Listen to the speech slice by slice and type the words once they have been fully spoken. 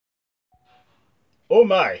Oh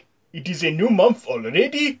my, it is a new month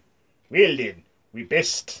already? Well then, you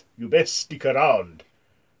best stick around,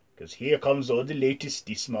 because here comes all the latest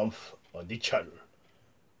this month on the channel.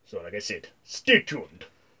 So like I said, stay tuned.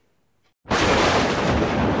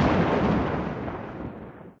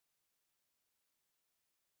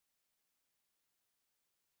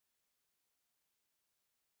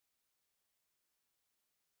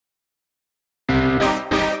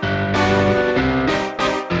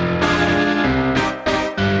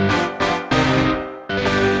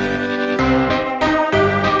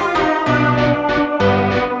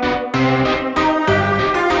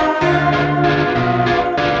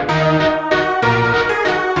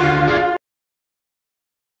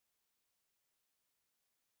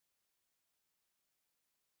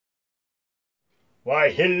 Why,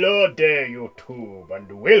 hello there, YouTube,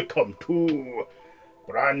 and welcome to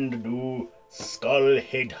brand new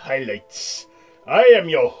Skullhead Highlights. I am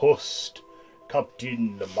your host,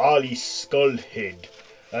 Captain Marley Skullhead,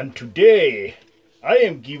 and today I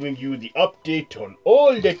am giving you the update on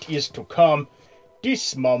all that is to come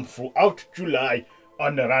this month throughout July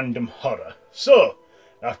on Random Horror. So,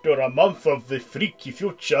 after a month of the freaky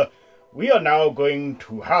future, we are now going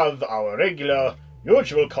to have our regular,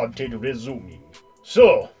 usual content resuming.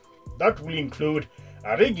 So, that will include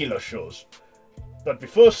our regular shows. But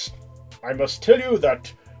first, I must tell you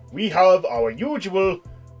that we have our usual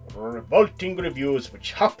revolting reviews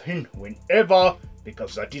which happen whenever,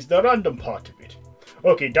 because that is the random part of it.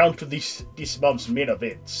 Okay, down to this month's main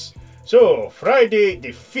events. So, Friday the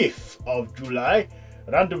 5th of July,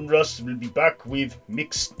 Random Russ will be back with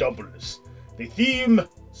Mixed Doubles. The theme,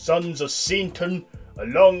 Sons of Satan,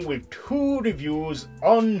 along with 2 reviews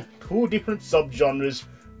on 2 different subgenres,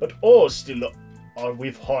 but all still are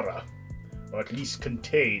with horror, or at least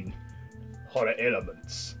contain horror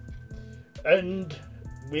elements. And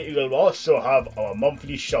we will also have our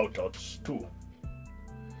monthly shoutouts too.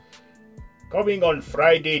 Coming on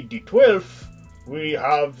Friday the 12th, we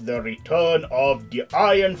have the return of the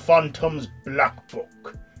Iron Phantom's Black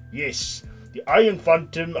Book. Yes, the Iron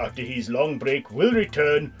Phantom, after his long break, will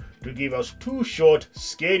return to give us 2 short,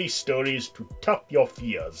 scary stories to tap your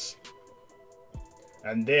fears.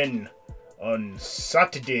 And then on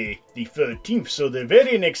Saturday the 13th, so the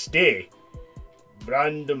very next day,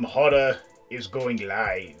 Random Horror is going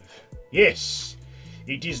live. Yes,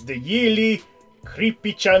 it is the yearly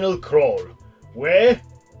Creepy Channel Crawl, where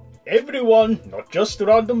everyone, not just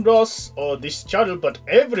Random Ross or this channel, but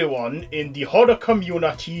everyone in the horror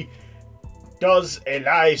community does a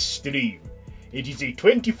live stream. It is a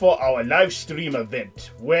 24-hour live stream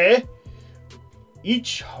event where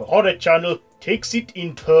each horror channel takes it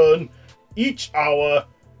in turn each hour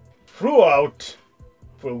throughout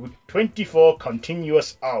for 24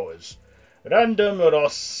 continuous hours. Random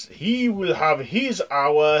Ross, he will have his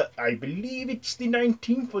hour, I believe it's the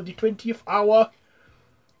 19th or the 20th hour.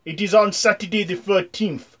 It is on Saturday the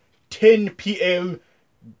 13th, 10 p.m.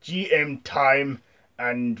 GM time,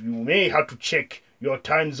 and you may have to check your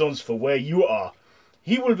time zones for where you are.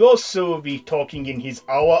 He will also be talking in his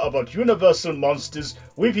hour about Universal Monsters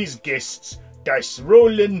with his guests, Dice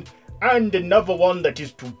Rollin, and another one that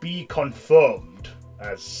is to be confirmed,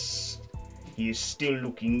 as he is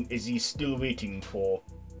still waiting for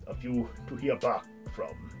a few to hear back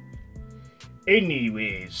from.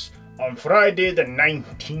 Anyways, on Friday the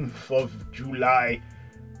 19th of July,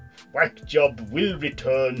 Whack Job will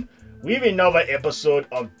return with another episode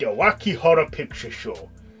of the Wacky Horror Picture Show,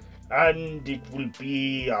 and it will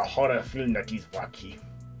be a horror film that is wacky.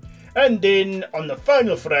 And then on the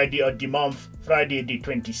final Friday of the month, Friday the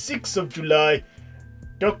 26th of July,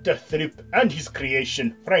 Dr. Thrip and his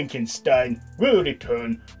creation Frankenstein will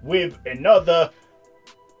return with another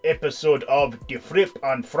episode of the Thrip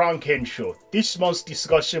and Franken Show. This month's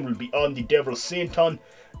discussion will be on the Devil Satan,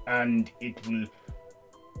 and it will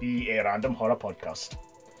be a random horror podcast.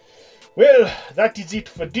 Well, that is it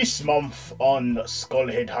for this month on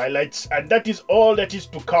Skullhead Highlights, and that is all that is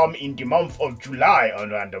to come in the month of July on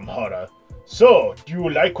Random Horror. So, do you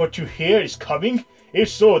like what you hear is coming? If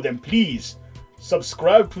so, then please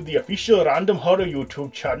subscribe to the official Random Horror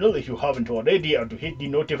YouTube channel if you haven't already, and to hit the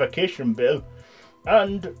notification bell.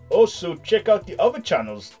 And also check out the other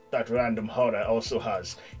channels that Random Horror also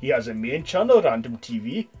has. He has a main channel, Random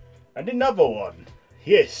TV, and another one.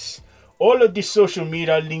 Yes. All of the social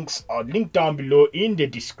media links are linked down below in the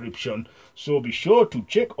description, so be sure to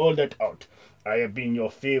check all that out. I have been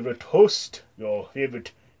your favorite host, your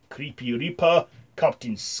favorite Creepy Reaper,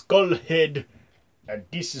 Captain Skullhead, and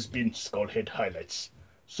this has been Skullhead Highlights.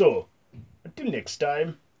 So, until next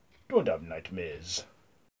time, don't have nightmares.